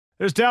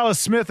There's Dallas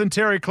Smith and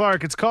Terry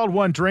Clark. It's called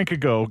One Drink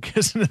Ago.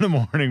 Kissing in the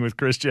Morning with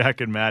Chris, Jack,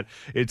 and Matt.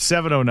 It's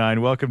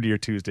 7:09. Welcome to your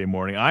Tuesday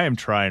morning. I am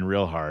trying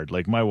real hard.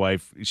 Like my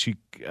wife, she,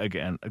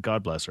 again,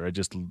 God bless her. I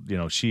just,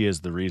 she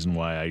is the reason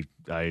why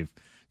I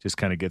just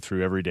kind of get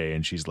through every day.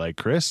 And she's like,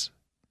 Chris,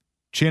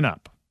 chin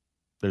up.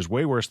 There's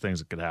way worse things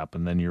that could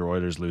happen than your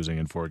Oilers losing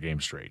in 4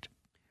 games straight.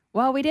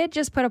 Well, we did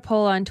just put a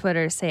poll on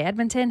Twitter. Say,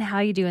 Edmonton, how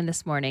you doing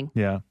this morning?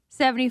 Yeah.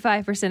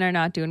 75% are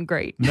not doing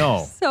great.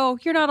 No. So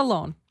you're not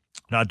alone.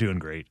 Not doing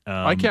great.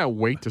 I can't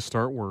wait to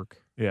start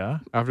work. Yeah.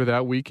 After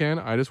that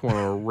weekend, I just want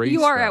to erase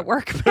You are that. at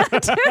work,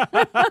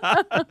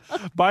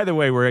 Matt. By the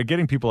way, we're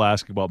getting people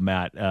asking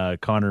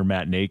about Connor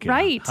Naked.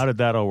 Right. How did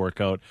that all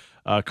work out?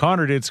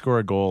 Connor did score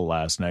a goal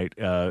last night,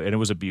 and it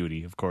was a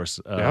beauty, of course.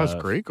 That was a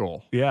great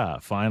goal. Yeah,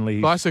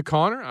 finally. So I said,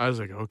 Connor, I was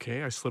like,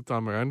 okay, I slipped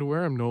on my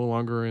underwear. I'm no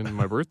longer in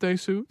my birthday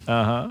suit.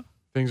 Uh-huh.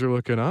 Things are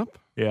looking up.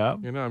 Yeah.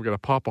 I'm going to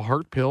pop a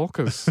heart pill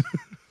because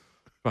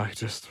my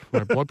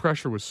blood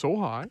pressure was so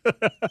high.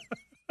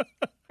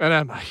 And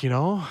I'm,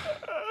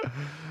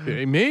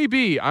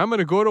 maybe I'm going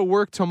to go to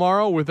work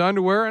tomorrow with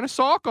underwear and a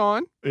sock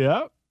on.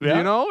 Yeah.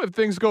 Yeah. If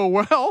things go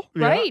well.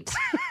 Right.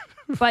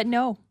 But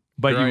no.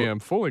 But I am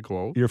fully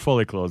clothed. You're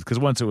fully clothed because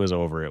once it was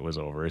over, it was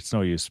over. It's no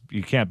use.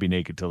 You can't be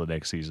naked till the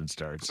next season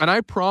starts. And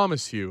I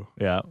promise you,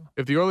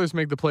 if the Oilers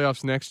make the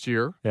playoffs next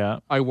year,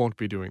 I won't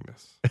be doing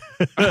this.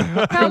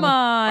 Come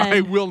on.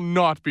 I will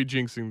not be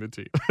jinxing the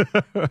team.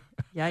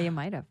 Yeah, you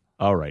might have.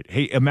 All right.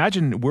 Hey,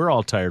 imagine we're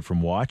all tired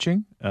from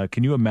watching.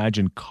 Can you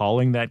imagine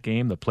calling that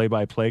game, the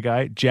play-by-play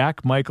guy?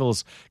 Jack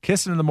Michaels,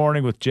 Kissing in the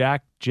Morning with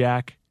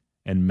Jack,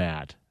 and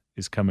Matt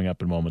is coming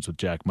up in moments with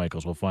Jack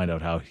Michaels. We'll find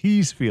out how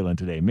he's feeling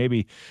today.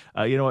 Maybe,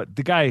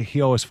 the guy,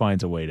 he always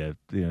finds a way to,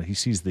 he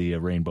sees the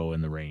rainbow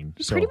in the rain.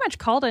 He pretty much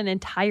called an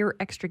entire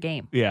extra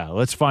game. Yeah,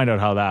 let's find out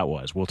how that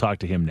was. We'll talk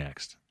to him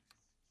next.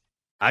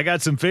 I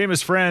got some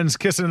famous friends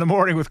Kissing in the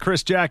Morning with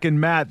Chris, Jack,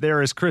 and Matt.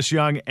 There is Chris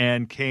Young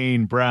and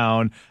Kane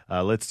Brown.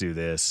 Let's do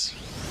this. The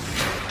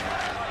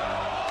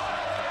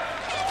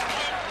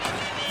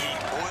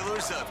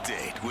Oilers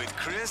Update with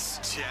Chris,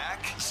 Jack,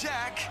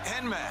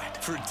 and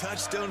Matt for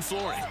Touchstone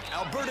Flooring,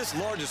 Alberta's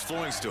largest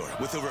flooring store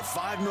with over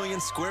 5 million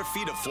square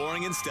feet of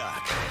flooring in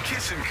stock.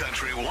 Kissin'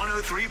 Country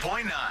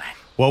 103.9.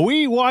 Well,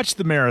 we watched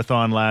the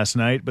marathon last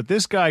night, but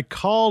this guy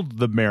called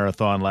the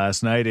marathon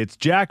last night. It's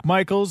Jack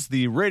Michaels,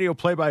 the radio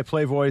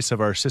play-by-play voice of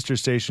our sister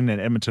station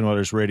and Edmonton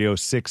Oilers Radio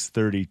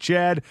 630.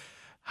 Chad,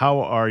 how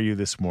are you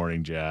this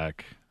morning,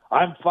 Jack?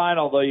 I'm fine,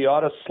 although you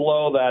ought to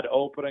slow that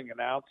opening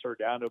announcer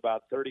down to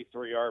about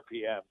 33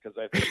 RPM because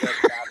I think that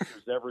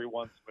captures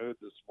everyone's mood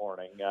this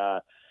morning.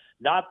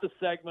 Not the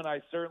segment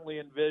I certainly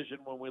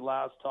envisioned when we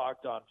last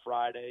talked on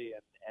Friday,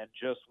 and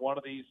just one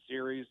of these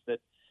series that,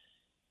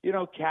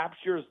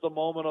 captures the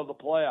moment of the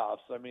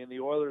playoffs. I mean, the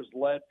Oilers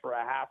led for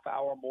a half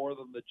hour more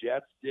than the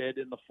Jets did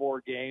in the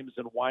 4 games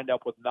and wind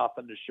up with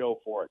nothing to show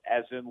for it,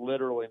 as in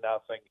literally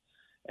nothing,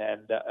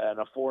 and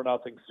a 4-0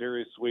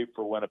 series sweep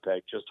for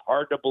Winnipeg. Just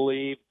hard to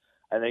believe.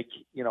 I think,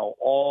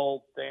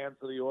 all fans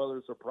of the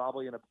Oilers are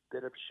probably in a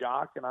bit of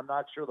shock, and I'm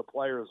not sure the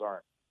players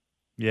aren't.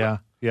 Yeah.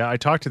 I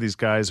talked to these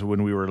guys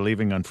when we were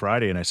leaving on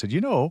Friday, and I said,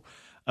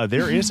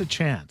 there is a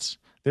chance.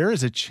 There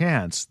is a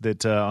chance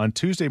that on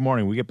Tuesday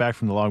morning we get back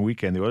from the long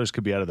weekend, the Oilers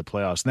could be out of the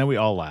playoffs. And then we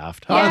all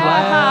laughed.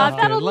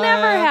 That'll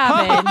never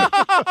happen.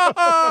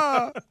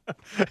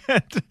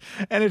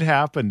 and it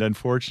happened,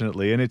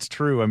 unfortunately, and it's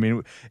true. I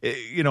mean,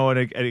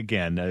 and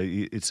again,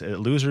 it's a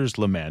loser's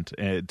lament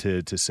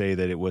to say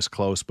that it was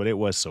close, but it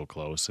was so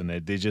close, and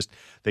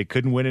they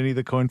couldn't win any of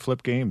the coin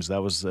flip games.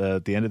 That was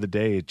at the end of the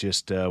day. It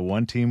just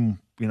one team,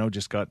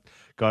 just got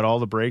all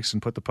the breaks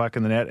and put the puck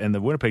in the net. And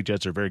the Winnipeg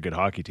Jets are a very good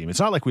hockey team. It's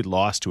not like we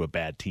lost to a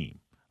bad team.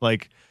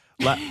 Like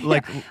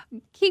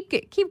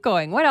keep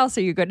going. What else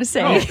are you going to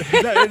say?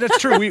 That's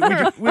true. We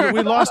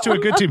lost to a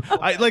good team.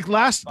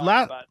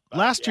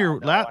 Last year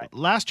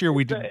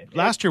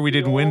we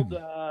didn't win.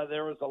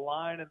 There was a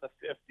line in the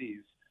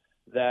 50s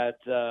that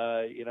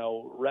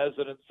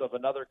residents of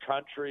another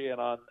country and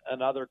on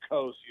another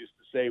coast used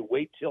to say,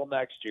 "Wait till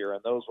next year,"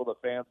 and those were the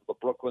fans of the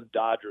Brooklyn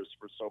Dodgers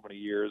for so many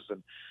years.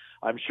 And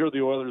I'm sure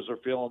the Oilers are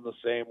feeling the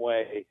same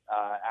way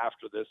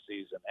after this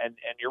season. And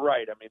you're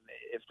right. I mean,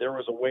 if there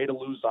was a way to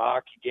lose a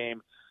hockey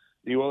game,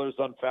 the Oilers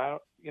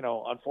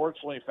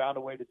unfortunately found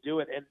a way to do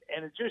it.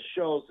 And it just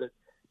shows that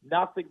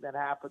nothing that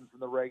happens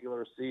in the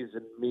regular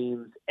season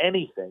means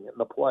anything in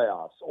the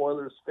playoffs.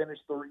 Oilers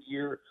finished the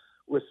year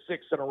with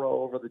 6 in a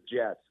row over the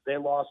Jets. They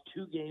lost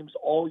 2 games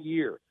all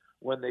year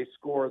when they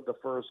scored the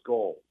first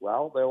goal.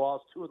 Well, they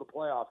lost 2 of the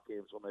playoff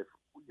games when they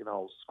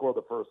scored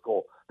the first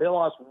goal. They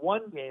lost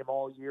 1 game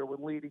all year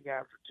when leading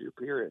after 2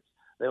 periods.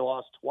 They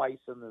lost twice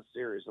in this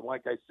series. And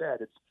like I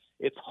said,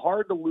 it's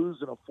hard to lose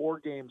in a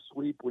 4-game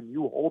sweep when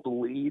you hold the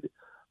lead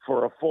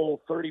for a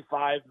full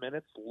 35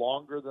 minutes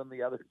longer than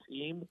the other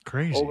team.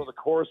 Crazy. Over the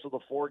course of the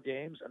 4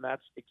 games, and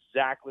that's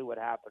exactly what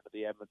happened to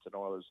the Edmonton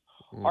Oilers.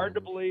 Hard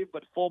to believe,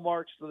 but full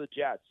marks to the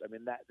Jets. I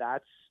mean,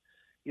 that's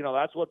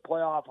what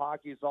playoff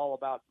hockey is all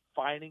about,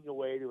 finding a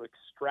way to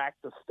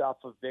extract the stuff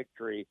of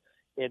victory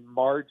in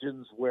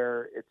margins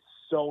where it's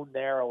so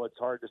narrow it's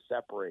hard to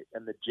separate.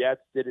 And the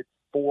Jets did it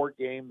 4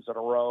 games in a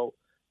row,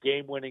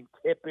 game-winning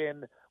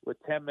tip-in with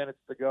 10 minutes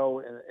to go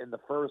in the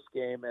first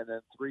game, and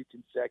then 3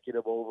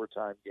 consecutive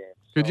overtime games.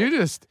 Could So, you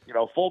just?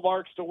 full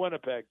marks to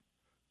Winnipeg.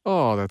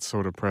 Oh, that's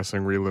so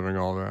depressing. Reliving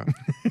all that.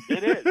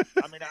 It is.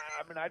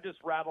 I just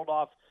rattled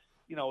off,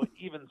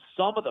 even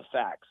some of the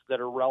facts that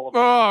are relevant.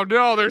 Oh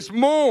no, there's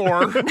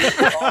more.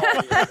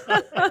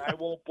 I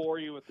won't bore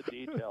you with the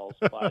details,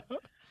 but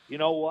you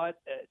know what?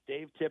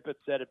 Dave Tippett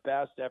said it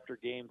best after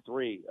Game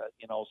 3.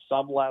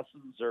 Some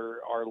lessons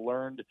are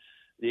learned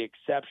the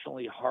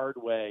exceptionally hard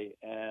way,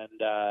 and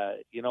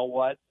you know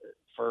what?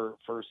 For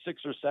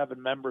 6 or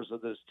 7 members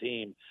of this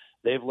team,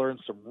 they've learned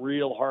some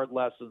real hard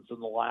lessons in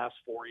the last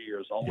 4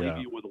 years. I'll leave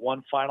you with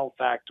one final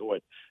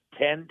factoid.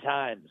 10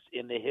 times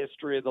in the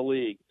history of the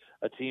league,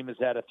 a team has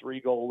had a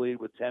 3-goal lead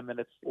with 10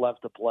 minutes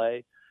left to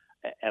play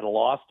and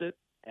lost it,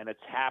 and it's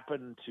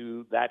happened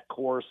to that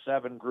core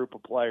 7 group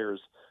of players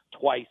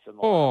twice in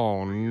the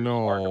last 3 years.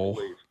 Hard to no.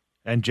 believe.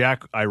 And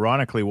Jack,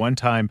 ironically, one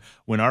time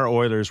when our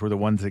Oilers were the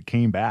ones that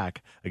came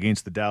back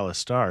against the Dallas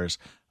Stars,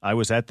 I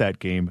was at that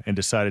game and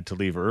decided to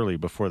leave early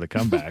before the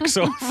comeback.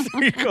 So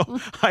there you go.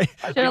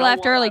 Should have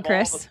left early,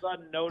 Chris. All of a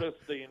sudden noticed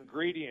the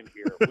ingredient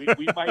here.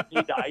 We might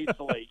need to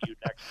isolate you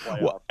next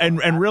playoff. Well, and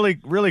really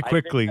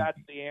quickly. I think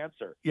that's the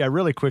answer. Yeah,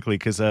 really quickly,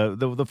 because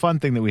the fun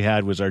thing that we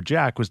had was our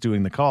Jack was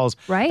doing the calls.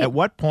 Right. At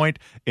what point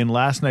in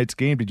last night's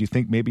game did you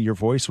think maybe your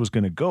voice was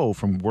going to go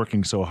from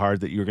working so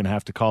hard that you were going to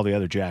have to call the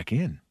other Jack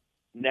in?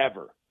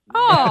 Never.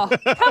 Oh,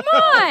 come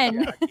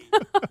on.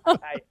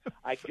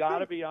 I got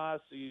to be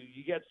honest with you.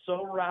 You get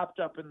so wrapped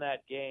up in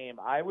that game.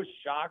 I was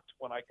shocked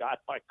when I got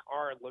my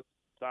car and looked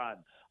at the time.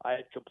 I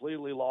had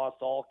completely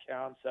lost all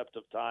concept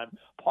of time.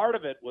 Part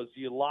of it was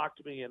you locked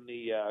me in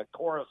the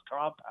chorus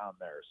compound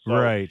there. So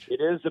Right.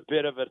 it is a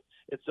bit of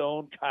its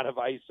own kind of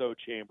ISO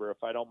chamber,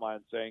 if I don't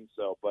mind saying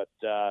so. But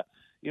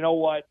you know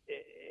what?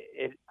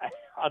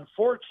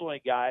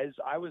 Unfortunately, guys,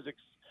 I was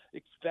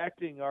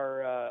expecting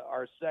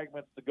our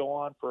segments to go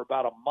on for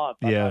about a month.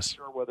 I'm not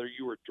sure whether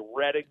you were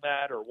dreading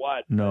that or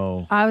what.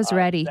 No. I was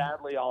ready.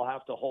 Sadly, I'll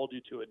have to hold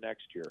you to it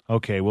next year.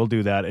 Okay, we'll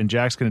do that. And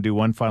Jack's going to do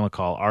one final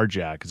call. Our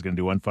Jack is going to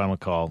do one final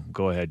call.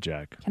 Go ahead,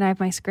 Jack. Can I have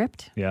my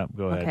script? Yeah,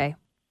 go ahead. Okay.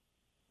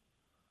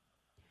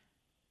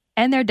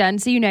 And they're done.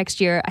 See you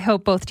next year. I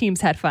hope both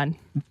teams had fun.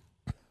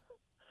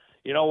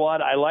 You know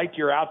what? I liked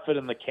your outfit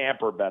in the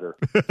camper better.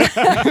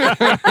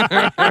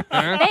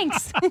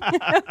 Thanks.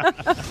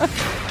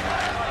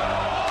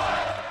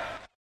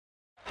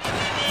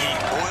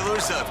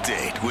 Oilers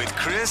Update with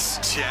Chris,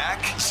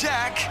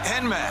 Jack,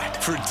 and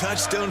Matt for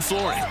Touchstone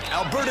Flooring,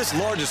 Alberta's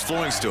largest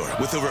flooring store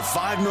with over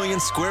 5 million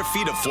square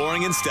feet of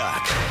flooring in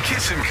stock.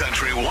 Kissin'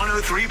 Country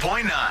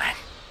 103.9.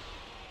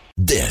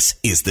 This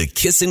is the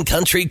Kissin'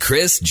 Country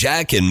Chris,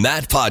 Jack, and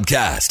Matt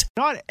podcast.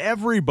 Not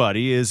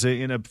everybody is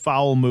in a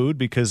foul mood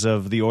because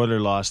of the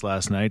Oilers loss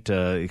last night.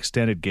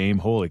 Extended game.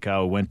 Holy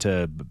cow. It went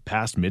to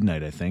past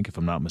midnight, I think, if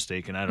I'm not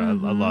mistaken. I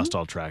lost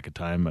all track of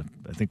time.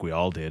 I think we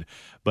all did.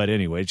 But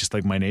anyway, just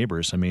like my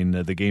neighbors. I mean,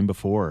 the game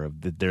before,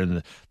 they're in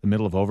the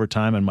middle of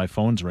overtime and my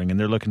phone's ringing.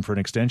 They're looking for an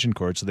extension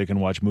cord so they can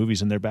watch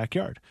movies in their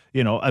backyard.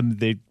 I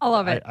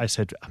love it. I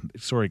said,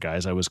 sorry,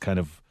 guys, I was kind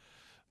of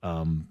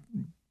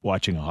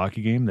watching a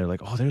hockey game. They're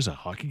like, oh, there's a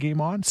hockey game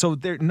on. So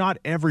not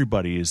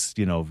everybody is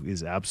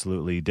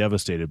absolutely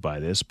devastated by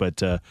this,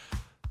 but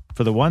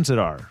for the ones that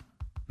are,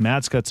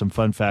 Matt's got some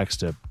fun facts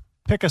to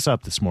pick us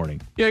up this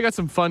morning. Yeah, I got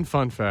some fun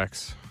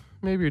facts.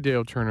 Maybe your day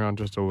will turn around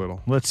just a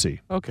little. Let's see.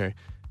 Okay.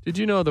 Did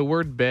you know the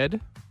word bed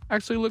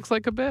actually looks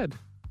like a bed?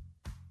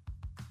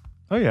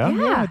 Oh yeah,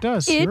 Yeah, it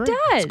does. it You're right.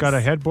 does. It's got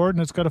a headboard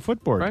and it's got a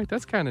footboard. Right?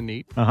 That's kind of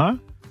neat. Uh-huh.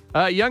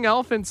 Young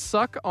elephants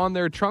suck on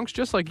their trunks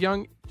just like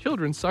young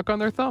children suck on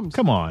their thumbs.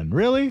 Come on,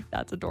 really?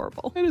 That's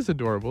adorable. It is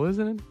adorable,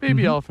 isn't it?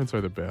 Baby elephants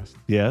are the best.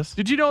 Yes.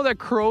 Did you know that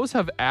crows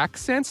have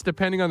accents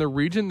depending on the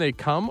region they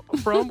come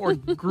from or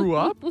grew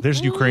up?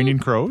 There's Ukrainian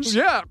crows.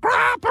 Yeah.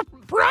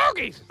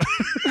 Pierogies.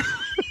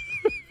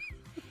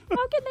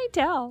 How can they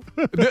tell?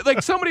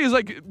 Like somebody is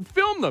like,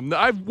 film them.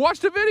 I've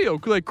watched a video.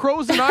 Like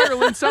crows in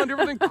Ireland sound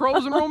different than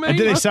crows in Romania. And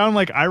do they sound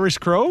like Irish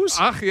crows?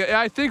 Yeah,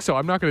 I think so.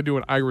 I'm not going to do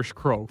an Irish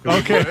crow.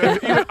 Okay.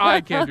 Even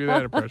I can't do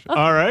that impression.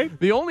 All right.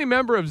 The only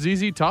member of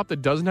ZZ Top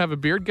that doesn't have a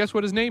beard, guess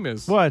what his name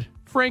is? What?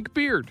 Frank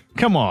Beard.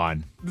 Come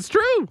on. It's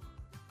true.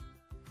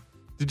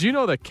 Did you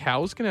know that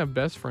cows can have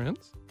best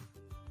friends?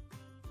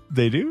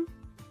 They do?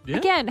 Yeah.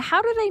 Again,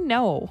 how do they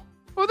know?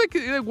 Well,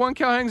 one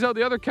cow hangs out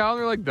the other cow, and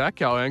they're like, that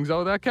cow hangs out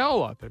with that cow a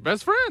lot. They're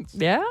best friends.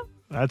 Yeah.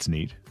 That's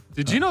neat.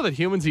 Did you know that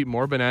humans eat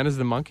more bananas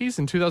than monkeys?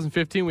 In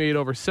 2015, we ate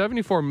over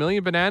 74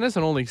 million bananas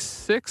and only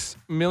 6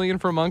 million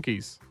for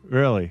monkeys.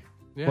 Really?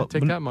 Yeah, Well,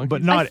 take that, monkey.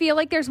 But I not, feel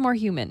like there's more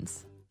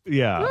humans.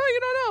 yeah. Well, you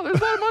don't know.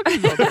 There's a lot of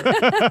monkeys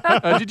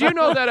out there. Did you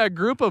know that a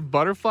group of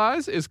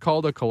butterflies is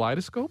called a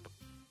kaleidoscope?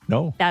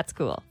 No. That's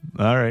cool.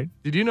 All right.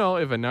 Did you know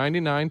if a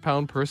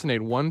 99-pound person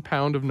ate 1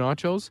 pound of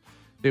nachos,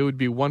 they would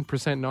be 1%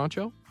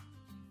 nacho?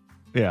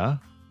 Yeah.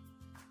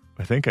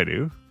 I think I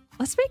do.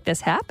 Let's make this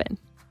happen.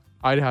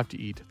 I'd have to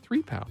eat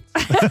 3 pounds.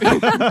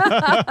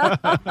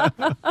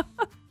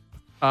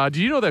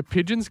 Do you know that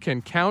pigeons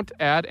can count,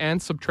 add,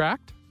 and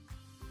subtract?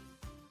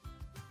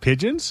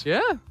 Pigeons?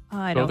 Yeah.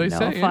 I So don't they know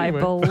say if I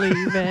anyway.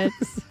 believe it.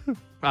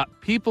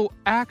 People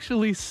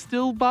actually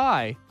still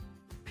buy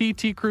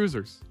PT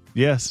Cruisers.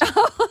 Yes.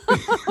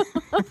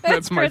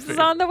 That's my Chris is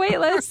favorite. on the wait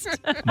list.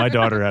 My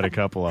daughter had a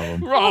couple of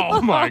them.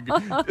 Oh my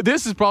god.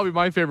 This is probably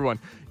my favorite one.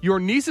 Your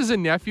nieces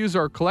and nephews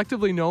are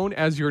collectively known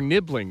as your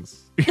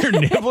nibblings. Your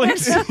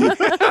nibblings?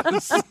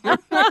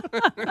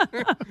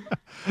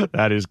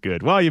 That is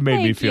good. Well, you made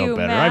me Thank feel you,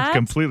 better. I've Matt.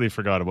 completely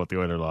forgot about the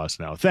Oilers loss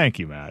now. Thank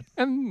you, Matt.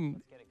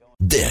 And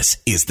This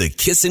is the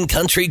Kissin'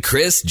 Country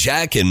Chris,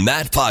 Jack, and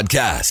Matt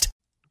podcast.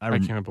 I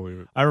can't believe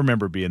it. I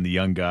remember being the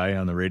young guy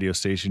on the radio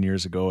station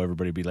years ago.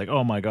 Everybody would be like,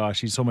 oh my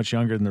gosh, he's so much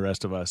younger than the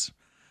rest of us.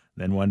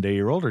 Then one day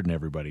you're older than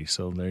everybody.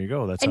 So there you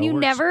go. That's And how it you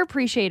works. never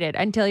appreciate it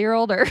until you're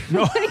older.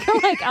 No.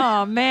 You're like,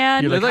 oh,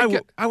 man. You're like,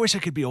 Like, I wish I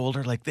could be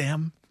older like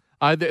them.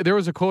 There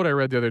was a quote I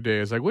read the other day.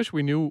 It's like, wish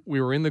we knew we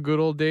were in the good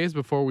old days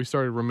before we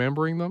started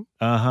remembering them.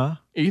 Uh-huh.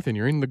 Ethan,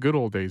 you're in the good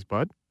old days,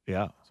 bud.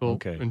 Yeah. So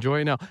Okay. enjoy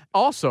it now.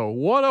 Also,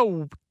 what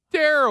a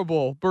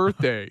terrible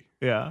birthday.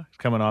 Yeah.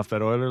 Coming off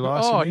that Oilers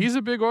loss. Oh, you mean? he's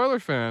a big Oiler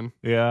fan.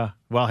 Yeah.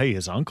 Well, hey,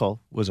 his uncle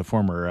was a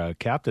former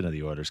captain of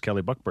the Oilers,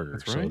 Kelly Buckberger.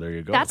 That's So right. there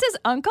you go. That's his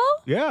uncle?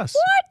 Yes.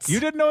 What?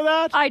 You didn't know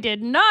that? I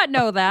did not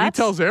know that. He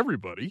tells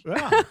everybody.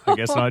 Yeah, I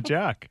guess not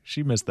Jack.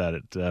 She missed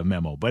that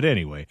memo. But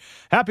anyway,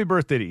 happy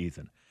birthday to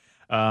Ethan.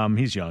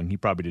 He's young. He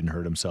probably didn't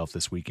hurt himself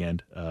this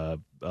weekend, the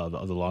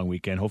long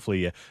weekend.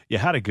 Hopefully you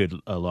had a good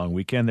long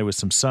weekend. There was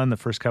some sun the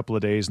first couple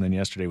of days, and then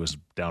yesterday was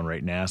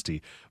downright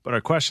nasty. But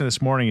our question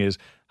this morning is,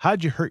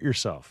 how'd you hurt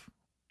yourself?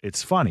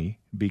 It's funny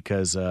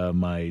because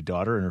my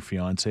daughter and her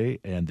fiance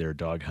and their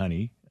dog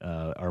Honey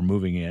are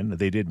moving in.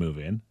 They did move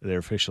in. They're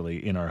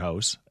officially in our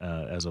house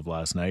as of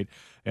last night,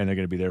 and they're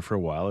going to be there for a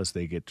while as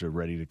they get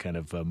ready to kind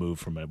of move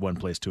from one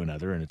place to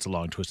another. And it's a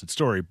long, twisted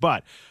story.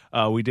 But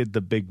we did the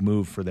big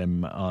move for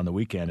them on the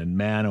weekend, and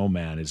man, oh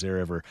man, is there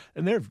ever?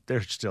 And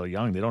they're still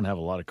young. They don't have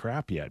a lot of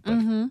crap yet,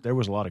 but there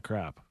was a lot of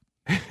crap.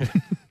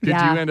 Did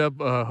Yeah. you end up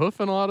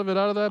hoofing a lot of it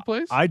out of that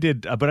place? I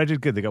did, but I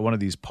did good. They got one of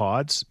these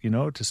pods,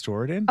 to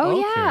store it in. Oh,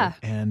 Okay. yeah.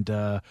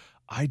 And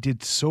I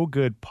did so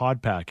good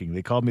pod packing.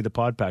 They called me the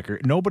pod packer.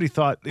 Nobody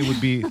thought it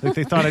would be like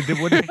they thought I did.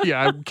 Wouldn't.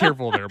 Yeah, I'm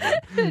careful there,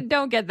 bud.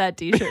 Don't get that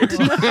t-shirt.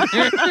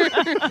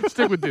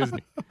 Stick with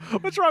Disney.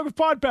 What's wrong with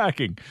pod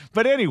packing?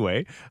 But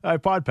anyway, I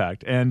pod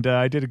packed and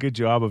I did a good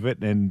job of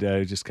it, and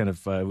just kind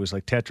of it was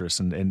like Tetris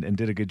and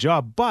did a good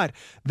job. But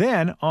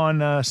then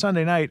on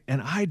Sunday night,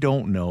 and I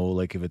don't know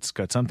like if it's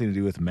got something to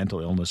do with mental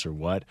illness or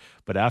what,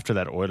 but after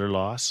that Oiler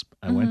loss,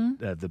 I went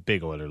the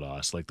big Oiler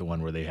loss, like the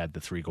one where they had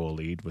the 3-goal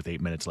lead with 8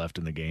 minutes left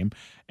in the game,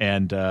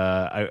 and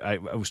I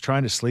was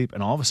trying to sleep,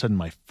 and all of a sudden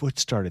my foot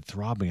started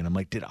throbbing, and I'm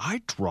like, did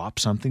I drop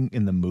something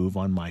in the move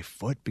on my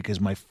foot? Because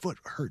my foot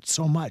hurt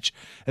so much.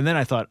 And then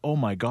I thought, oh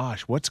my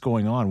gosh, what's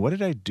going on? What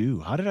did I do?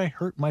 How did I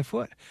hurt my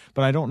foot?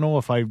 But I don't know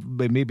if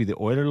maybe the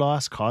Oiler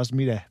loss caused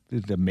me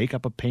to make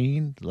up a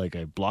pain, like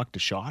I blocked a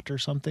shot or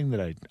something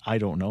that I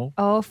don't know.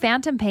 Oh,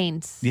 phantom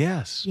pains.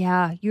 Yes.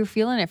 Yeah, you were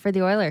feeling it for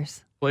the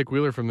Oilers. Blake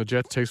Wheeler from the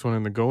Jets takes one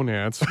in the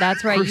gonads.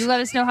 That's right. You let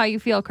us know how you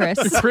feel, Chris.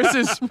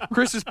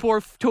 Chris's poor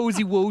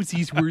toesy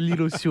woesies were a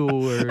little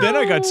sore. Then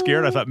I got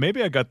scared. I thought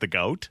maybe I got the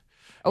gout.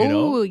 You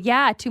know? Oh,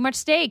 yeah, too much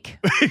steak.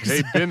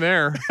 They've been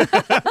there.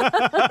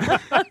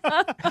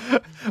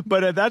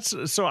 But that's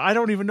so I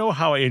don't even know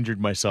how I injured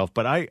myself,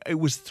 but it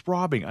was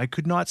throbbing. I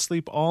could not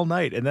sleep all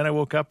night. And then I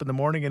woke up in the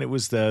morning and it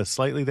was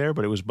slightly there,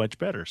 but it was much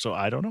better. So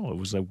I don't know. It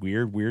was a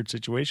weird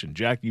situation.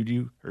 Jack, do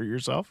you hurt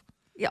yourself?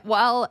 Yeah,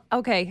 well,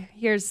 okay,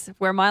 here's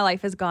where my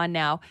life has gone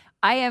now.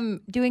 I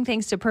am doing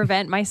things to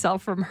prevent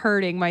myself from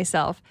hurting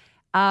myself.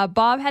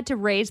 Bob had to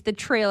raise the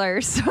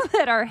trailer so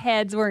that our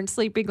heads weren't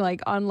sleeping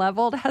like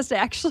unleveled. It has to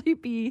actually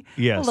be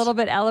a little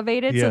bit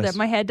elevated so that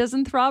my head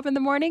doesn't throb in the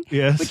morning.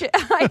 Yes. Which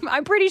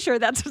I'm pretty sure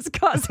that's what's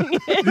causing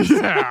it.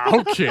 Yeah,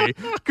 okay.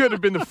 Could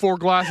have been the 4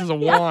 glasses of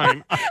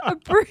wine. I'm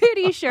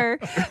pretty sure.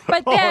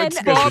 But then it's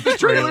Bob, the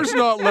trailer's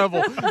not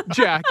level.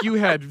 Jack, you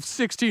had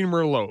 16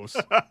 Merlots.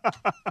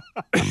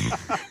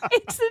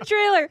 it's the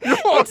trailer.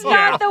 It's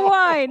not the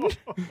wine.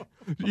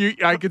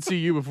 I could see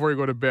you before you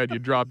go to bed. You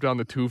drop down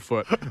the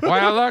 2-foot.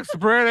 Well, it looks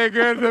pretty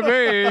good to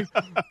me.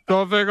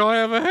 Don't think I'll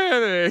have a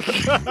headache.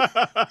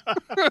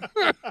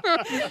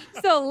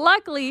 So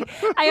luckily,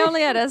 I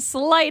only had a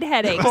slight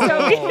headache.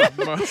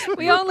 So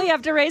we only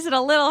have to raise it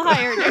a little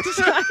higher next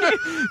time.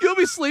 You'll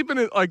be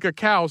sleeping like a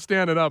cow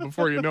standing up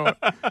before you know it.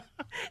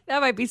 That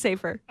might be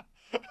safer.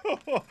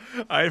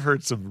 I've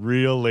heard some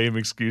real lame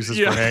excuses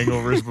Yeah. for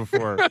hangovers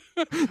before.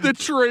 The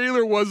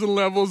trailer wasn't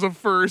levels of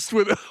first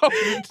without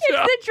It's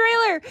the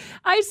trailer.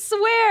 I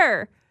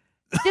swear.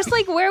 Just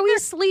like where we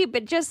sleep,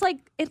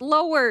 it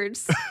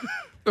lowers.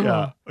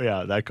 Yeah,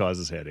 that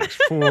causes headaches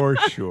for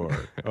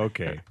sure.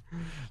 Okay.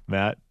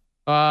 Matt?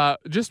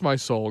 Just my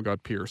soul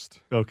got pierced.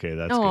 Okay,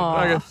 that's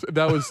Aw. good.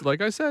 That was, like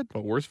I said, the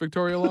worst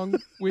Victoria Long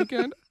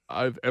weekend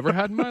I've ever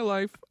had in my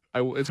life.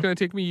 It's going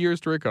to take me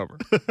years to recover.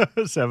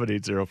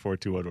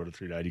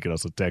 780-421-1039. You can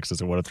also text us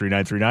at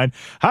 103939.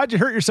 How'd you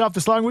hurt yourself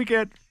this long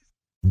weekend?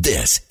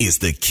 This is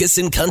the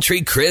Kissin'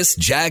 Country Chris,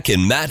 Jack,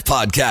 and Matt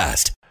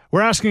podcast. We're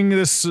asking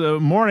this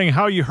morning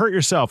how you hurt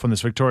yourself on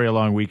this Victoria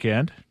long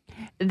weekend.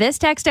 This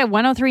text at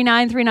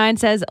 103939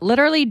 says,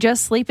 literally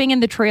just sleeping in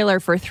the trailer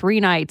for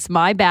 3 nights.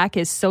 My back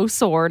is so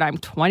sore and I'm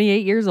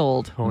 28 years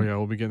old. Oh, yeah,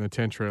 we'll be getting the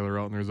tent trailer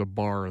out and there's a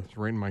bar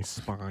right in my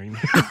spine.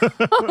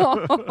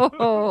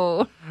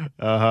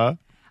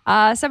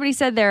 Somebody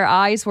said their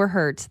eyes were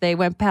hurt. They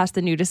went past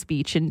the nudist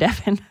beach in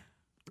Devon.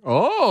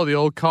 Oh, the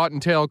old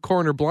cottontail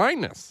corner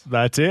blindness.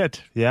 That's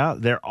it. Yeah,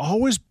 they're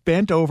always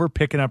bent over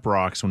picking up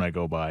rocks when I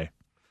go by.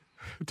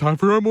 Time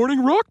for our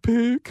morning rock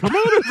pick. Come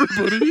on,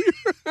 everybody.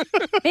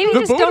 Maybe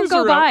just don't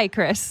go by,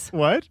 Chris.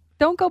 What?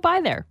 Don't go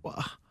by there.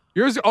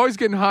 You're always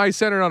getting high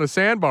centered on a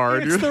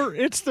sandbar.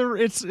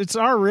 It's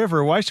our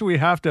river. Why should we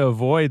have to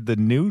avoid the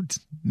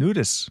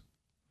nudists?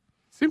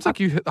 Seems like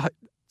you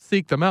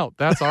seek them out.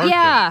 That's our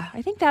Yeah,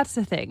 I think that's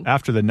the thing.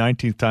 After the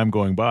 19th time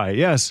going by,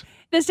 yes.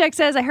 This text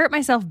says, I hurt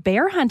myself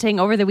bear hunting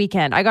over the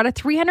weekend. I got a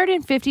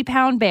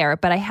 350-pound bear,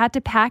 but I had to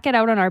pack it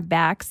out on our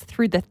backs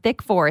through the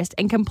thick forest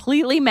and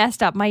completely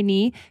messed up my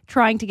knee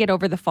trying to get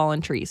over the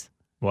fallen trees.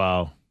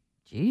 Wow.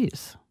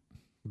 Jeez.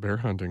 Bear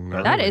hunting.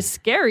 No. That is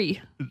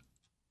scary.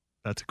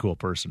 That's a cool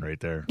person right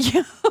there.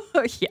 Yeah.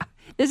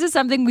 This is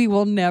something we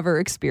will never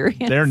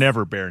experience. They're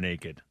never bare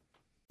naked.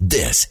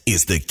 This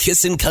is the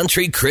Kissin'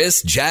 Country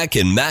Chris, Jack,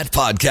 and Matt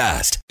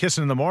podcast.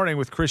 Kissing in the morning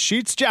with Chris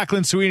Sheets,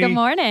 Jacqueline Sweeney. Good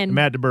morning.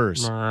 Matt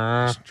DeBurs.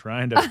 Just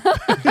trying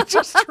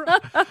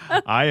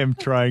to. I am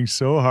trying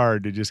so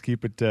hard to just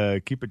keep it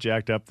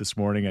jacked up this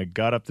morning. I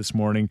got up this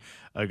morning.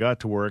 I got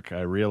to work.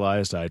 I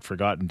realized I'd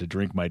forgotten to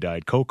drink my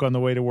Diet Coke on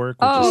the way to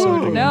work. Which is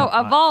something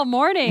of all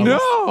mornings.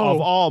 Of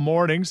all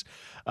mornings.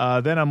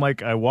 Then I'm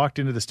like, I walked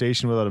into the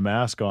station without a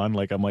mask on.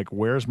 Like, I'm like,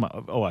 where's my,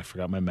 I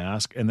forgot my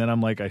mask. And then I'm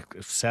like, I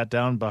sat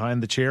down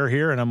behind the chair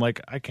here and I'm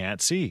like, I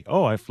can't see.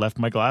 Oh, I've left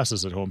my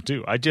glasses at home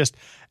too. I just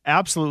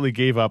absolutely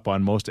gave up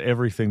on most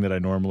everything that I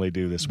normally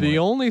do this morning. The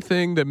only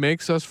thing that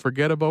makes us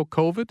forget about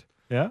COVID,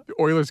 yeah, the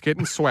Oilers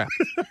getting swept.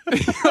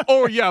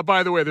 Oh, yeah,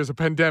 by the way, there's a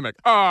pandemic.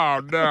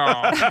 Oh,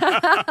 no.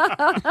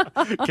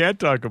 Can't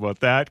talk about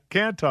that.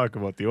 Can't talk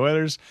about the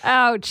Oilers.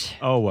 Ouch.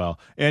 Oh, well.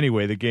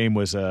 Anyway, the game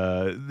was,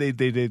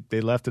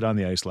 they left it on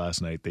the ice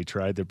last night. They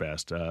tried their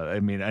best. I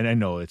mean, and I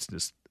know it's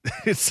just,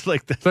 it's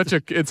like the,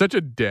 it's such a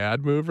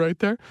dad move right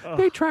there.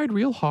 They tried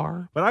real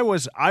hard. But I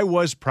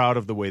was proud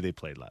of the way they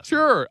played last night.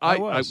 Sure.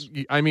 I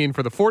I mean,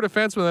 for the 4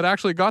 defensemen that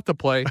actually got to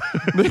play,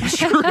 they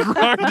sure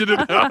grinded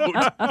it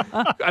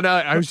out. And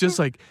I was just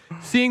like,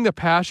 seeing the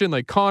passion,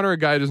 like Connor, a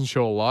guy who doesn't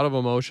show a lot of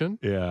emotion.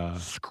 Yeah.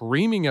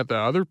 Screaming at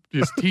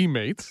his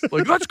teammates.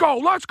 Like, let's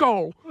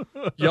go.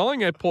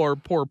 Yelling at poor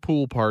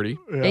pool party.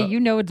 Yeah. Hey, you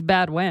know it's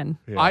bad when.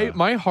 Yeah.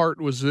 My heart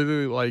was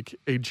literally like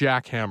a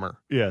jackhammer.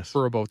 Yes.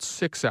 For about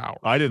 6 hours.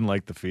 I didn't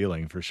like the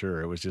feeling for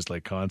sure. It was just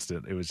like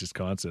constant. It was just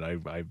constant.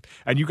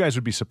 And you guys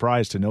would be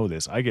surprised to know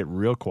this. I get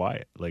real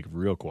quiet, like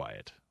real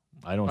quiet.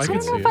 I don't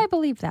know if I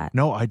believe that.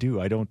 No, I do.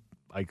 I don't.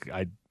 I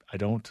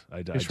don't.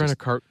 He's trying to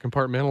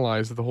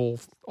compartmentalize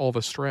all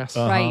the stress.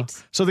 Uh-huh.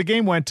 Right. So the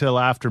game went till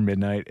after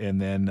midnight,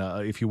 and then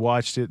if you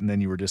watched it and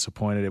then you were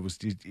disappointed, it was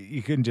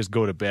you couldn't just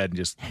go to bed and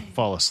just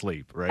fall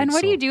asleep, right? And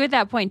what do you do at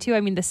that point too?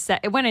 I mean,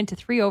 it went into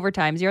 3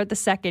 overtimes. You're at the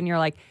second. You're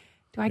like,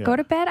 do I go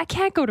to bed? I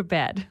can't go to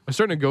bed. I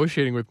start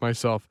negotiating with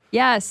myself.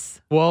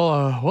 Yes. Well,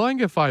 I can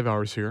get 5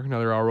 hours here.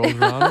 Another hour rolls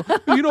around.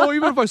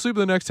 Even if I sleep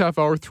the next half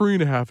hour,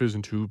 3.5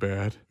 isn't too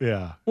bad.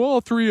 Yeah. Well,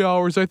 3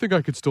 hours, I think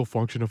I could still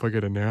function if I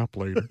get a nap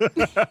later.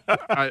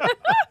 That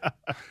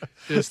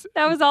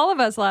was all of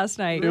us last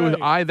night.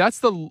 That's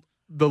the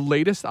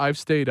latest I've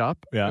stayed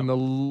up, yeah, and the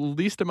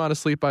least amount of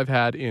sleep I've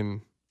had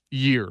in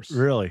years.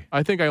 Really?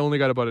 I think I only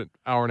got about an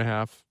hour and a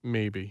half,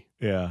 maybe.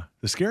 Yeah.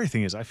 The scary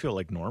thing is I feel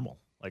like normal.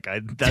 Like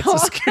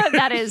that's scary.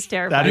 That is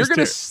terrifying. You're going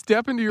to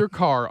step into your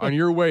car on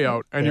your way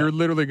out, and you're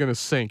literally going to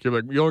sink.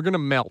 You're going to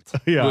melt.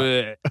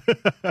 Yeah.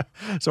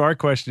 So our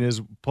question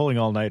is pulling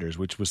all-nighters,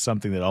 which was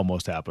something that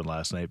almost happened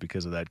last night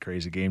because of that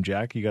crazy game.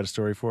 Jack, you got a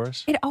story for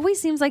us? It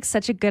always seems like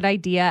such a good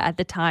idea at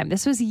the time.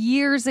 This was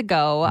years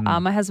ago.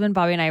 My husband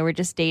Bobby and I were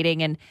just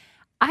dating, and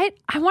I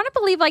want to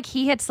believe like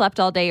he had slept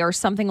all day or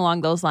something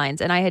along those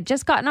lines. And I had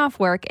just gotten off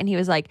work, and he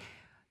was like,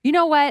 you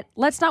know what?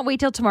 Let's not wait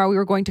till tomorrow. We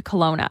were going to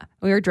Kelowna.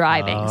 We were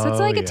driving. So it's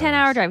like a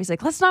 10-hour drive. He's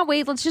like, let's not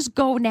wait. Let's just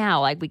go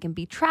now. Like, we can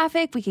beat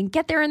traffic. We can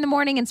get there in the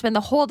morning and spend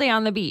the whole day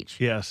on the beach.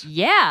 Yes.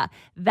 Yeah.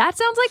 That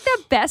sounds like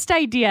the best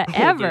idea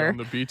ever. On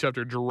the beach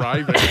after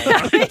driving.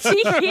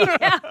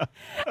 Yeah.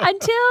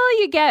 Until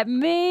you get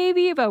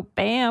maybe about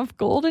Banff,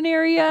 Golden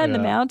area in the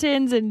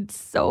mountains. And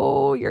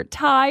so you're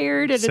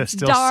tired and it's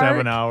still dark.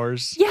 7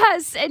 hours.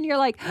 Yes. And you're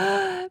like,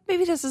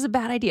 maybe this is a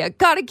bad idea.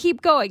 Got to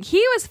keep going.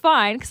 He was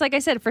fine. Because like I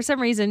said, for some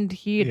reason,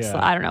 he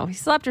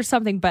slept or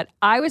something. But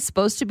I was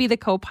supposed to be the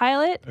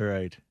co-pilot.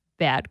 Right.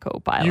 bad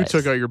co-pilot. You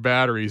took out your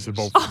batteries at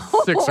about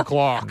 6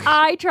 o'clock.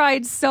 I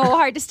tried so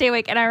hard to stay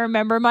awake, and I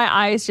remember my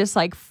eyes just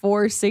like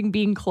forcing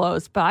being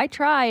closed. But I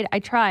tried.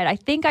 I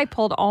think I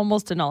pulled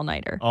almost an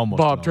all-nighter. Almost.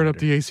 Bob, turn up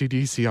all-nighter. the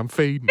AC/DC. I'm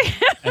fading.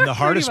 And the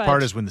hardest much.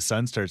 part is when the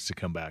sun starts to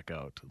come back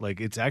out. Like,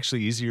 it's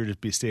actually easier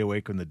to stay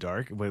awake in the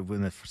dark, but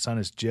when the sun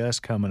is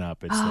just coming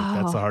up, it's like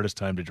that's the hardest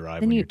time to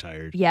drive when you're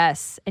tired.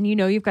 Yes, and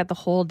you've got the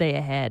whole day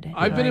ahead.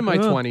 I've been in my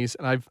Ugh. 20s,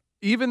 and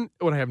even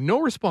when I have no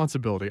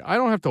responsibility, I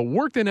don't have to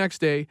work the next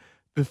day.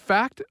 The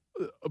fact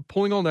of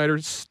pulling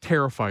all-nighters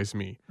terrifies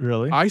me.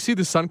 Really? I see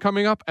the sun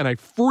coming up, and I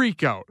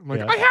freak out. I'm like,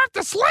 Yeah. I have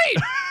to sleep.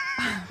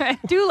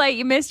 Too late.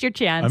 You missed your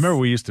chance. I remember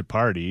we used to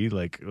party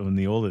like in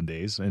the olden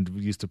days, and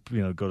we used to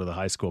go to the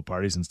high school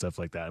parties and stuff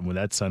like that. And when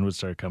that sun would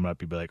start coming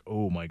up, you'd be like,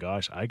 "Oh my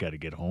gosh, I got to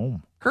get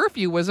home."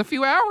 Curfew was a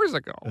few hours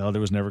ago. Well,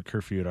 there was never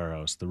curfew at our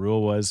house. The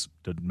rule was,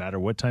 didn't matter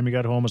what time you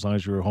got home, as long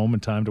as you were home in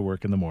time to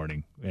work in the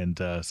morning.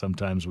 And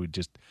sometimes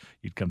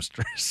you'd come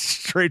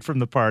straight from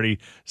the party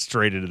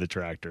straight into the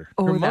tractor.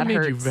 Oh, Your that mom made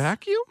hurts. you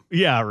vacuum?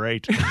 Yeah,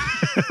 right.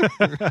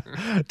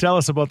 Tell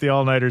us about the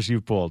all-nighters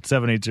you've pulled.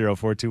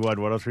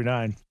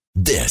 780-421-1039.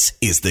 This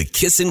is the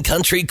Kissin'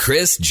 Country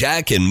Chris,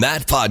 Jack, and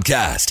Matt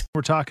podcast.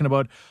 We're talking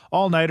about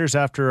all-nighters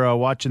after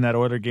watching that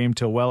Oiler game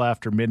till well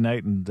after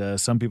midnight, and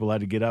some people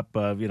had to get up,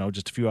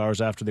 just a few hours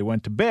after they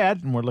went to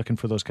bed, and we're looking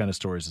for those kind of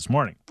stories this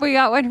morning. We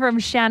got one from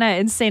Shanna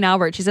in St.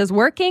 Albert. She says,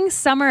 working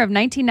summer of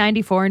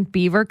 1994 in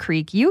Beaver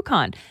Creek,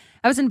 Yukon.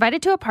 I was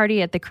invited to a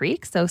party at the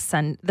creek, so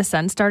the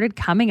sun started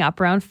coming up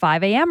around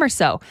 5 a.m. or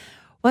so.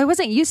 Well, I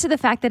wasn't used to the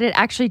fact that it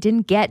actually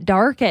didn't get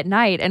dark at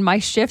night, and my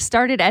shift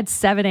started at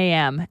 7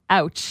 a.m.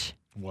 Ouch.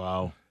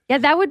 Wow. Yeah,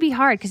 that would be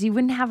hard because you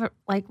wouldn't have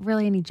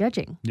really any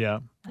judging.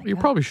 Yeah. You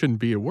probably shouldn't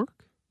be at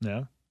work.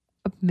 Yeah.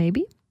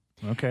 Maybe.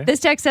 Okay. This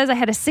text says I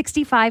had a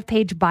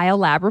 65-page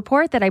biolab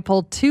report that I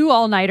pulled 2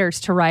 all-nighters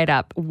to write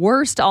up.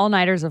 Worst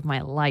all-nighters of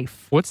my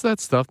life. What's that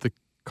stuff that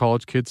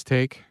college kids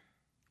take?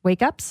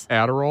 Wake-ups?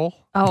 Adderall?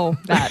 Oh,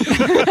 that.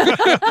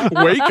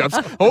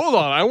 Wake-ups? Hold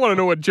on. I want to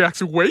know what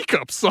Jack's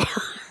wake-ups are.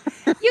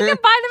 You can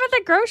buy them at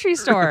the grocery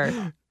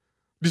store.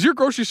 Does your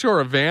grocery store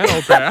a van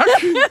out back?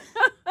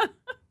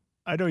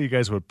 I know you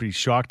guys would be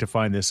shocked to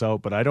find this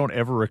out, but I don't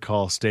ever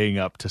recall staying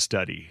up to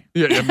study.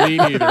 Yeah, me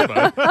neither.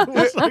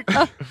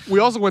 But we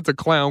also went to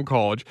clown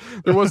college.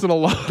 There wasn't a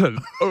lot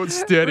of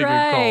studying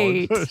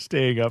in college.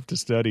 Staying up to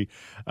study.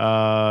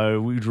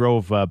 We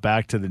drove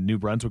back to the New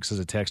Brunswick as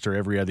a texter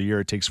every other year.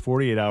 It takes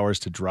 48 hours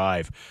to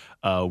drive.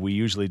 We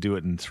usually do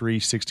it in 3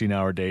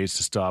 16-hour days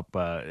to stop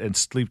and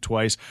sleep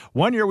twice.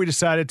 One year we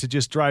decided to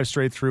just drive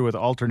straight through with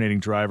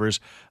alternating drivers.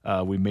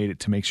 We made it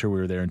to make sure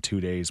we were there in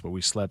 2 days, but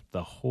we slept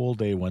the whole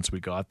day once we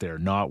got there.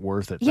 Not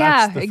worth it.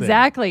 Yeah, That's the thing.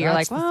 exactly. You're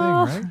That's like, the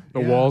well, thing, right? The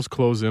walls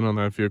close in on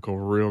that vehicle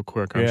real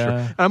quick, I'm Yeah. sure.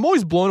 And I'm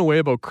always blown away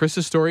about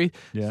Chris's story.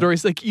 Yeah.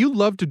 Stories like you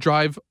love to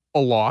drive a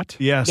lot.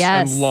 Yes.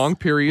 Yes. And long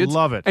periods.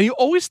 Love it. And you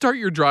always start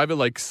your drive at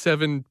like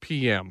 7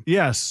 p.m.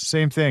 Yes,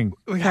 same thing.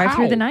 Like, drive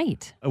through how? the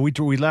night.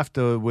 We left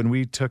when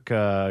we took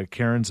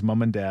Karen's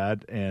mom and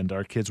dad, and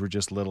our kids were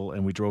just little,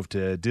 and we drove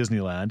to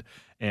Disneyland.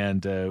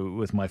 And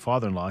with my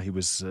father-in-law, he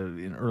was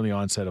in early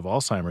onset of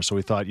Alzheimer's, so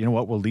we thought, you know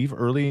what, we'll leave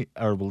early,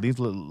 or we'll leave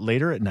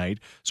later at night,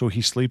 so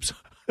he sleeps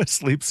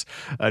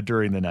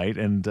during the night,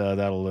 and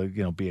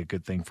that'll be a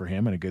good thing for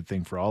him and a good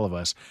thing for all of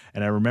us.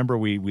 And I remember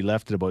we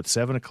left at about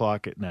 7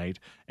 o'clock at night,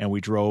 and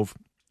we drove.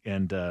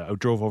 And I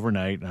drove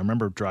overnight. And I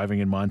remember driving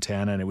in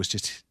Montana, and it was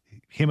just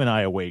him and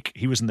I awake.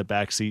 He was in the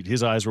back seat.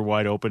 His eyes were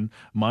wide open.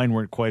 Mine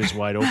weren't quite as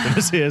wide open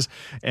as his.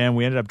 And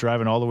we ended up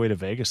driving all the way to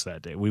Vegas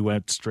that day. We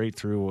went straight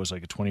through. It was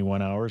like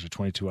 21 hours or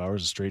 22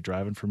 hours of straight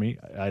driving for me.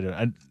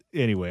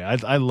 Anyway,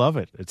 I love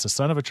it. It's a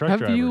son of a truck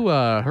driver. Have you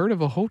heard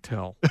of a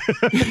hotel?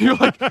 You're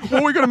like,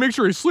 well, we got to make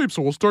sure he sleeps,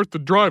 so we'll start the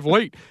drive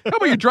late. How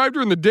about you drive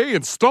during the day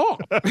and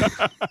stop?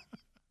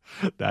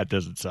 That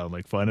doesn't sound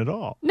like fun at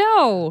all.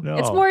 No, No.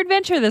 it's more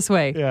adventure this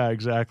way. Yeah,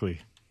 exactly.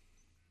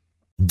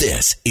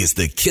 This is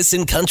the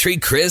Kissin' Country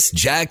Chris,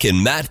 Jack,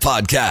 and Matt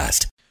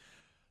podcast.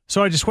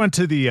 So I just went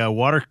to the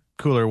water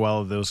cooler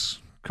while those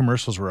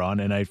commercials were on,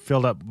 and I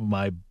filled up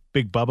my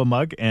big Bubba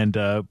mug, and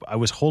I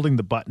was holding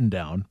the button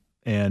down,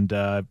 and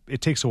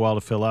it takes a while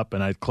to fill up,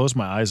 and I closed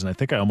my eyes, and I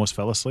think I almost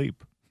fell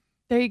asleep.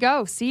 There you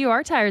go. See, you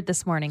are tired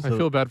this morning. I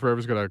feel bad for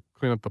whoever's going to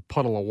clean up the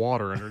puddle of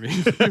water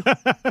underneath you.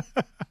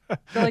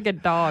 Feel like a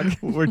dog.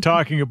 We're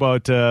talking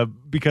about,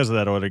 because of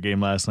that Oiler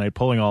game last night,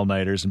 pulling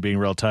all-nighters and being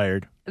real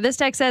tired. This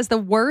text says the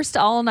worst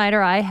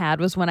all-nighter I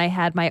had was when I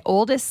had my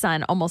oldest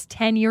son almost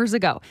 10 years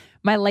ago.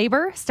 My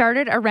labor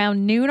started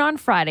around noon on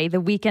Friday, the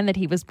weekend that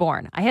he was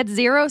born. I had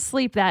 0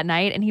 sleep that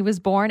night, and he was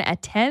born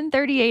at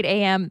 10:38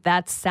 a.m.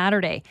 that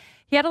Saturday.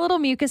 He had a little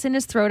mucus in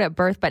his throat at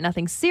birth, but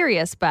nothing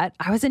serious. But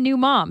I was a new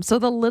mom, so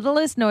the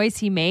littlest noise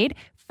he made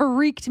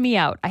freaked me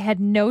out. I had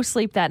no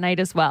sleep that night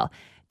as well.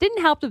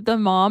 Didn't help that the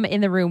mom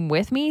in the room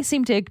with me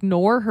seemed to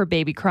ignore her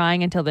baby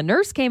crying until the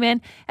nurse came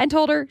in and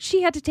told her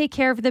she had to take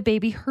care of the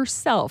baby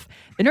herself.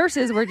 The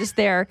nurses were just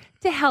there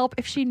to help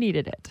if she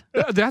needed it.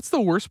 That's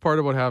the worst part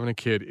about having a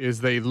kid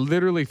is they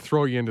literally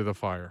throw you into the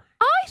fire.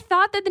 I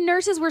thought that the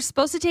nurses were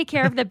supposed to take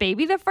care of the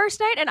baby the first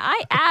night, and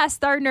I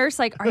asked our nurse,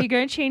 like, are you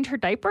going to change her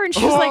diaper? And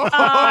she was like, no.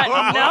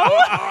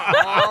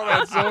 Oh,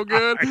 that's so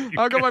good.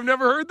 How come I've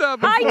never heard that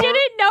before? I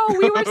didn't know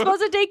we were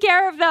supposed to take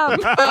care of them.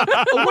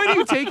 When are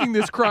you taking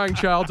this crying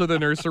child to the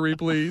nursery,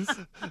 please?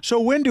 So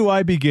when do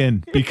I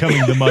begin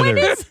becoming the mother?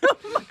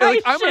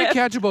 I'm going to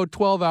catch about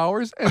 12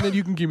 hours, and then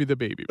you can give me the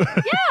baby.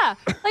 Yeah.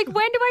 Like,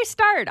 when do I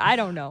start? I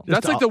don't know.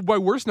 That's like my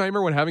worst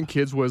nightmare when having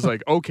kids was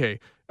like, okay,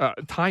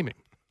 timing.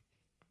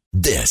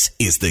 This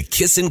is the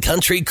Kissin'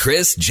 Country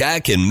Chris,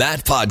 Jack, and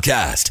Matt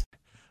podcast.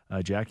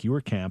 Jack, you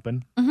were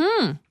camping.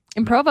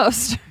 In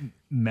Provost.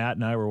 Matt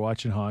and I were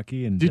watching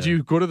hockey. And Did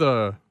you go to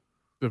the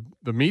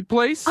meat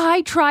place?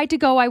 I tried to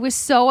go. I was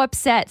so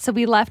upset. So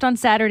we left on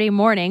Saturday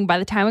morning. By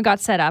the time we got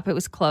set up, it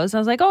was closed. I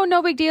was like, oh,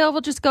 no big deal.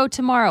 We'll just go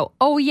tomorrow.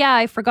 Oh, yeah,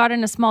 I forgot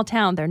in a small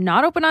town. They're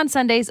not open on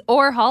Sundays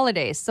or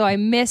holidays. So I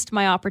missed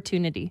my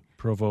opportunity.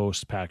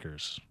 Provost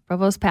Packers.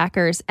 Provost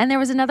Packers. And there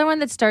was another one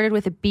that started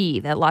with a B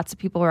that lots of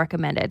people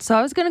recommended. So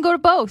I was going to go to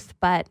both,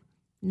 but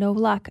no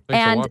luck.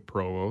 Thanks and a lot,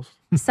 Provost.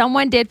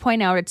 someone did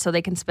point out it's so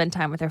they can spend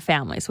time with their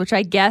families, which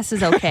I guess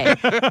is okay.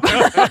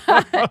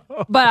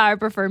 But I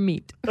prefer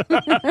meat.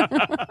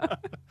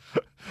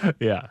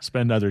 Yeah,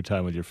 spend other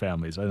time with your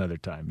families another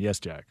time. Yes,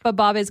 Jack. But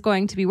Bob is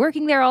going to be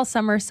working there all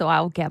summer, so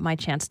I'll get my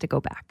chance to go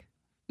back.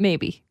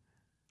 Maybe.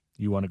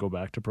 You want to go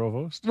back to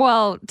Provost?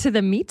 Well, to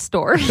the meat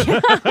store.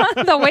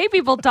 The way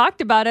people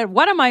talked about it,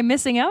 what am I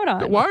missing out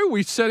on? Why are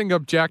we setting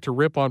up Jack to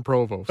rip on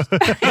Provost?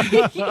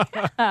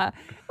 Well,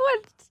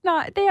 it's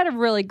not. They had a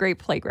really great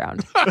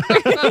playground.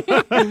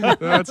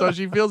 That's how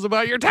she feels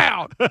about your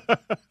town.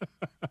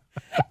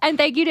 And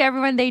thank you to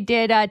everyone. They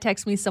did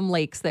text me some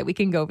lakes that we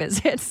can go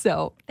visit.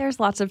 So there's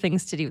lots of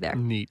things to do there.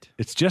 Neat.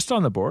 It's just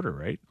on the border,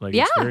 right? Like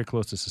Yeah. It's very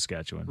close to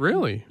Saskatchewan.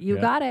 Really? You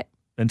Yeah. got it.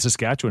 And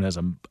Saskatchewan has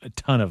a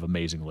ton of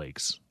amazing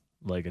lakes.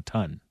 Like a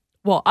ton.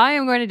 Well, I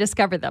am going to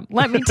discover them.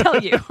 Let me tell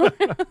you.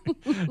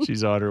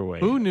 She's on her way.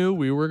 Who knew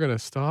we were going to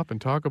stop and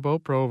talk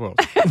about Provost?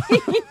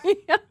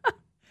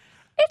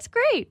 It's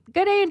great.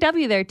 Good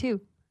A&W there,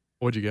 too.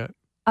 What'd you get?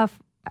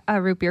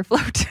 A root beer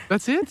float.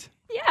 That's it?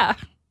 Yeah.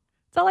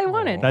 That's all I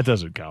wanted. That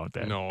doesn't count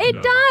then. No. It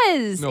no.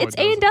 does. No, It's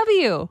it doesn't.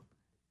 A&W.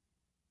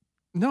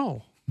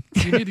 No.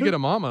 You need to get a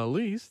mama at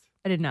least.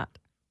 I did not.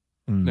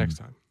 Next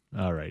time.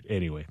 All right.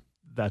 Anyway,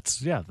 I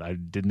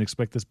didn't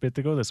expect this bit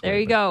to go this way. There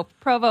you but go.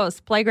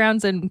 Provost,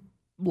 playgrounds, and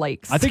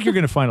lakes. I think you're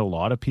going to find a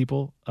lot of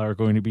people are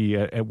going to be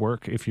at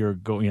work if you're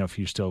going, if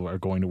you still are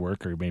going to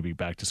work or maybe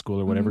back to school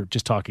or whatever,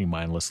 just talking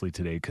mindlessly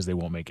today because they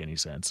won't make any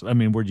sense. I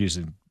mean, we're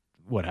using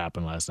what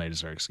happened last night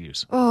as our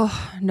excuse.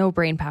 Oh, no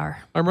brain power.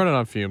 I'm running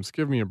on fumes.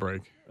 Give me a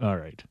break, All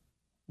right.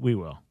 We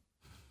will.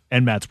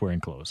 And Matt's wearing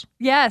clothes.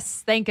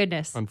 Yes, thank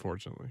goodness.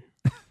 unfortunately.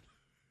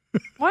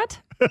 What?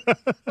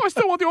 I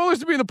still want the Oilers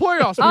to be in the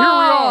playoffs,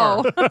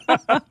 but here we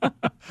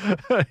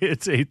are.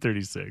 It's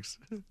 8:36.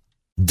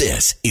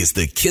 This is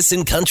the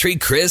Kissin' Country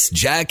Chris,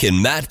 Jack,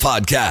 and Matt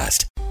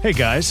podcast. Hey,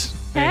 guys.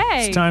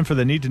 Hey. It's time for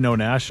the Need to Know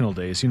National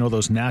Days. You know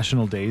those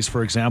national days,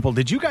 for example.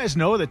 Did you guys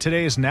know that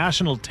today is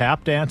National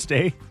Tap Dance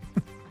Day?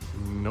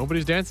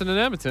 Nobody's dancing in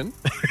Edmonton.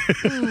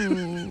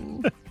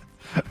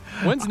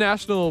 When's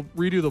National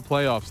Redo the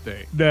Playoffs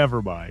Day?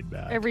 Never mind,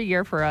 Matt. Every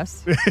year for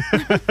us.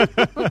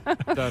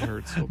 That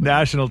hurts so bad.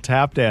 National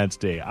Tap Dance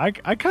Day. I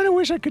kind of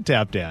wish I could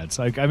tap dance.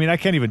 I mean, I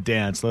can't even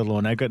dance, let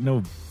alone I got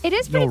no. It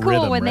is No pretty cool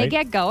rhythm, when they right?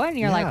 get going.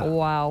 You're Yeah. like,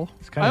 wow.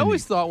 It's I kind of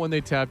always thought when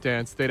they tap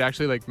dance, they'd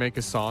actually like make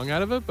a song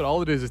out of it, but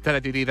all it is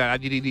That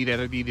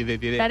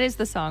is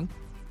the song.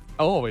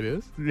 Oh, it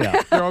is?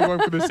 yeah. They're all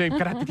going for the same.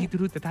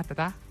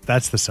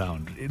 That's the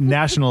sound.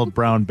 National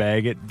Brown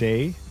Bag It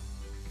Day.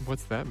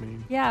 What's that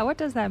mean? Yeah, what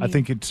does that I mean?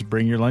 think it's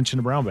bring your lunch in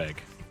a brown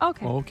bag.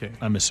 Okay. Okay.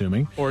 I'm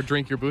assuming. Or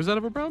drink your booze out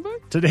of a brown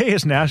bag? Today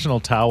is National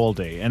Towel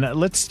Day. And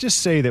let's just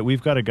say that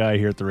we've got a guy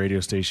here at the radio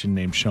station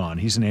named Sean.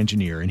 He's an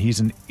engineer and he's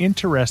an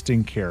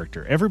interesting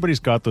character. Everybody's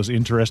got those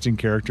interesting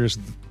characters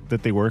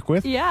that they work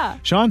with. Yeah.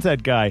 Sean's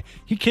that guy.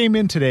 He came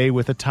in today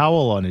with a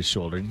towel on his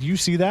shoulder. Did you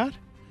see that?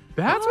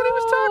 That's what he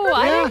was Oh, talking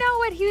I about. didn't know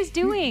what he was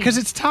doing. Because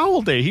it's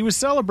Towel Day. He was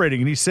celebrating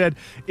and he said,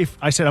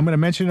 I said, I'm going to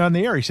mention it on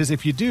the air. He says,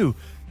 if you do,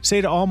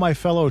 say to all my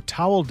fellow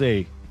Towel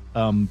Day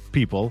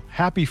people,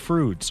 happy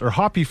fruits or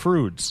hoppy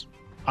fruits.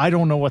 I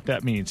don't know what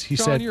that means. He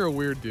Sean, said, you're a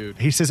weird dude.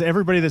 he says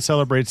everybody that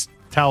celebrates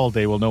Towel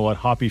Day will know what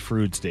Hoppy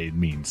Fruits Day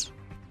means.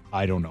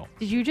 I don't know.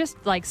 Did you just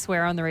like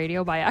swear on the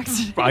radio by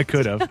accident? I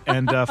could have.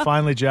 And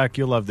finally, Jack,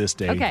 you'll love this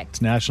day. Okay.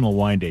 It's National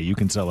Wine Day. You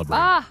can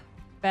celebrate.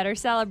 Better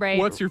celebrate.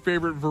 What's your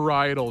favorite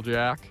varietal,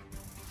 Jack?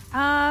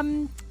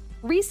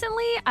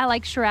 Recently I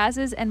like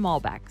Shirazes and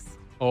Malbecs.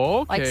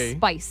 Okay. Like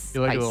spice.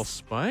 You like spice. a little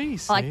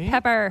spice, I like eh?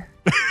 pepper.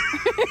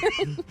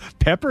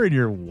 Pepper in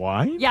your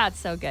wine? Yeah, it's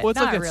so good. Well, it's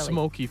Not like a really.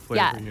 smoky flavor,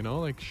 Yeah. you know?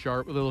 Like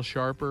sharp, a little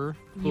sharper, a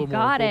You little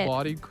got more it.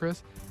 full-bodied,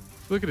 Chris.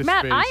 Look at his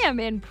Matt, face. I am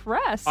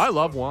impressed. I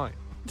love wine.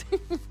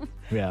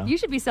 Yeah. You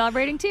should be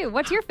celebrating too.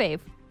 What's your fave?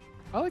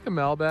 I like a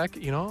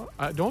Malbec, you know.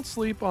 Don't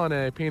sleep on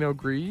a Pinot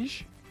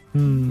Gris.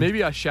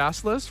 Maybe a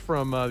Shastless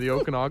from the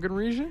Okanagan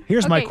region.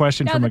 Here's my Okay,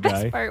 question now from the a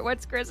best guy. part,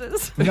 what's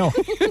Chris's? No.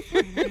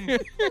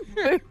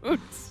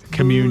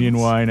 Communion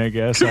wine, I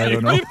guess. I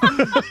don't know.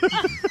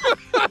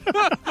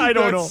 I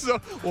don't know.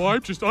 Well, I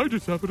just have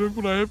it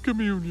when I have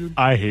communion.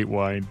 I hate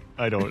wine.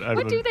 I don't.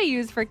 What do they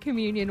use for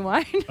communion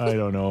wine? I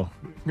don't know.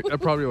 I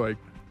probably like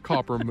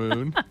Copper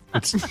Moon.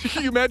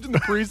 Can you imagine the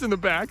priest in the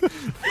back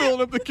filling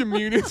up the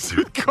communions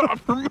with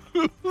Copper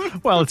Moon?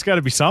 Well, it's got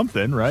to be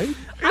something, right? I'm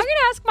going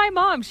to ask my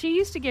mom. She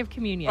used to give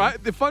communion.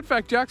 The fun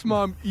fact, Jack's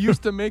mom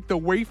used to make the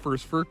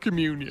wafers for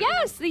communion.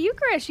 Yes, the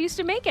Eucharist. She used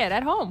to make it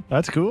at home.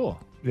 That's cool.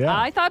 Yeah.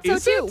 I thought so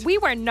Is too. it? We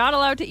were not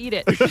allowed to eat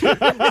it.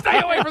 Stay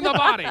away from the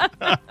body.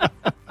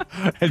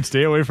 And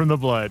stay away from the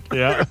blood.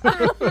 Yeah.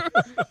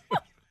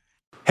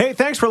 Hey,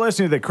 thanks for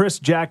listening to the Chris,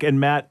 Jack, and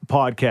Matt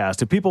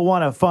podcast. If people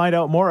want to find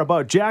out more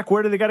about Jack,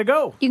 where do they got to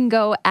go? You can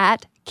go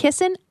at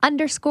kissin_Jack,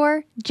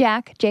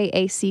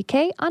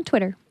 Jack, on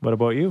Twitter. What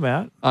about you,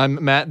 Matt?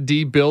 I'm Matt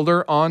D.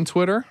 Builder on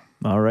Twitter.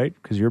 All right,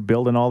 because you're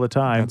building all the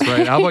time. That's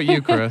right. How about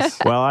you, Chris?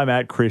 Well, I'm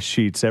at Chris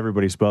Sheets.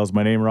 Everybody spells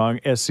my name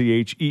wrong,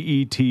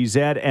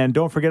 SCHEETZ. And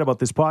don't forget about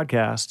this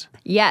podcast.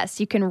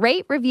 Yes, you can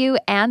rate, review,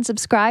 and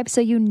subscribe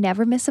so you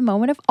never miss a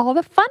moment of all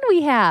the fun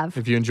we have.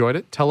 If you enjoyed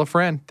it, tell a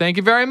friend. Thank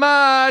you very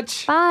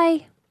much.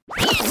 Bye.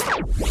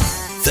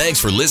 Thanks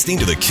for listening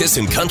to the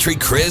Kissin' Country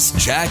Chris,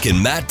 Jack,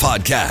 and Matt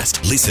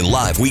podcast. Listen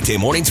live weekday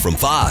mornings from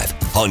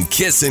 5 on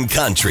Kissin'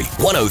 Country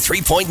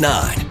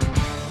 103.9.